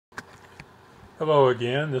Hello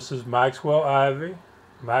again, this is Maxwell Ivy,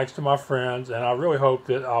 Max to my friends, and I really hope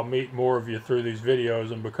that I'll meet more of you through these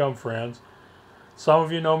videos and become friends. Some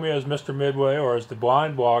of you know me as Mr. Midway or as the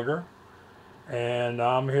Blind Blogger, and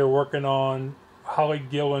I'm here working on Holly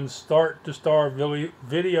Gillen's Start to Star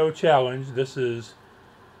Video Challenge. This is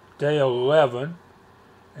day 11,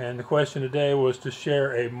 and the question today was to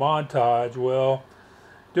share a montage. Well,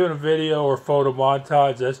 doing a video or photo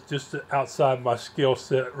montage, that's just outside my skill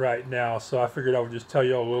set right now, so I figured I would just tell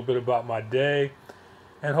you all a little bit about my day,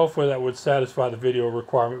 and hopefully that would satisfy the video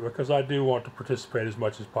requirement, because I do want to participate as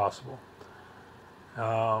much as possible.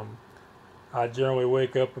 I generally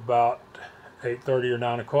wake up about 8:30 or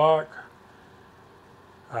 9 o'clock.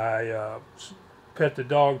 I pet the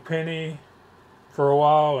dog Penny for a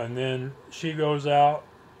while, and then she goes out,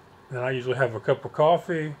 and I usually have a cup of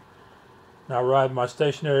coffee. I ride my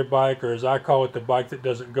stationary bike, or as I call it, the bike that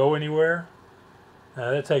doesn't go anywhere.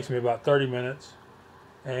 That takes me about 30 minutes.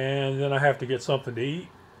 And then I have to get something to eat.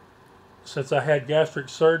 Since I had gastric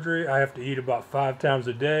surgery, I have to eat about 5 times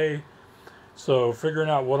a day. So figuring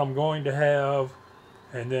out what I'm going to have,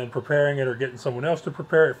 and then preparing it or getting someone else to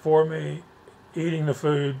prepare it for me, eating the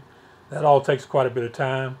food, that all takes quite a bit of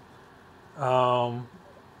time.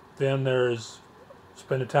 Then there's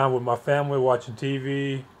spending time with my family, watching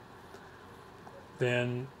TV.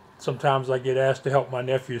 Then sometimes I get asked to help my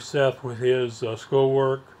nephew Seth with his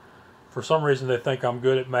schoolwork. For some reason they think I'm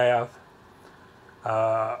good at math.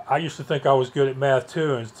 I used to think I was good at math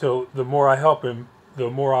too, until the more I help him,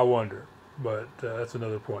 the more I wonder. But that's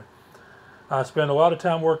another point. I spend a lot of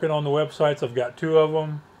time working on the websites. I've got 2 of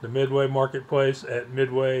them. The Midway Marketplace at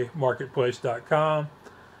midwaymarketplace.com.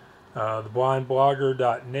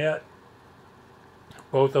 Theblindblogger.net.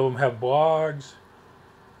 Both of them have blogs.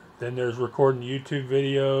 Then there's recording YouTube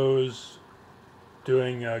videos,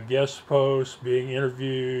 doing guest posts, being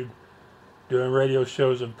interviewed, doing radio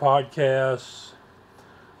shows and podcasts,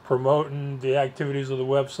 promoting the activities of the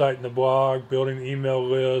website and the blog, building email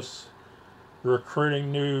lists,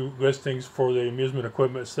 recruiting new listings for the amusement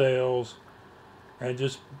equipment sales, and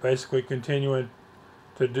just basically continuing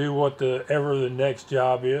to do whatever the next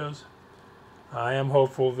job is. I am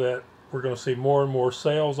hopeful that we're going to see more and more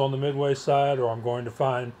sales on the Midway side, or I'm going to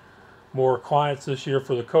find more clients this year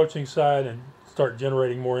for the coaching side and start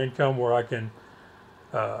generating more income where I can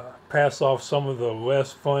pass off some of the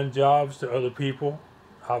less fun jobs to other people.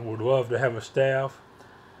 I would love to have a staff.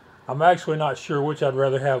 I'm actually not sure which I'd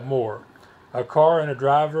rather have more, a car and a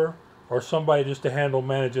driver, or somebody just to handle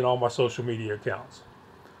managing all my social media accounts.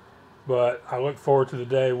 But I look forward to the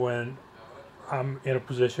day when I'm in a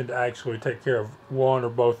position to actually take care of one or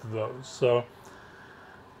both of those. So,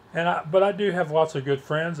 but I do have lots of good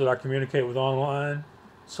friends that I communicate with online.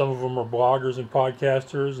 Some of them are bloggers and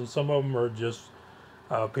podcasters, and some of them are just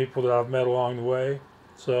people that I've met along the way.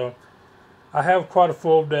 So I have quite a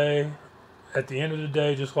full day. At the end of the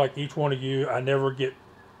day, just like each one of you, I never get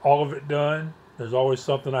all of it done. There's always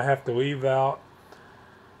something I have to leave out,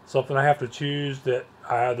 something I have to choose that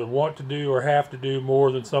I either want to do or have to do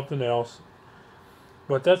more than something else.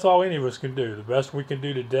 But that's all any of us can do. The best we can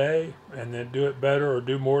do today, and then do it better or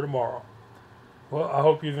do more tomorrow. Well, I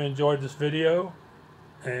hope you've enjoyed this video,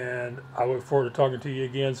 and I look forward to talking to you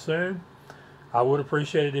again soon. I would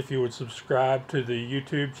appreciate it if you would subscribe to the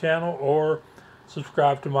YouTube channel or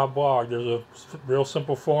subscribe to my blog. There's a real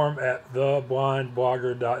simple form at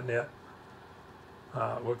theblindblogger.net.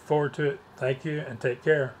 Look forward to it. Thank you, and take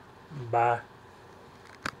care. Bye.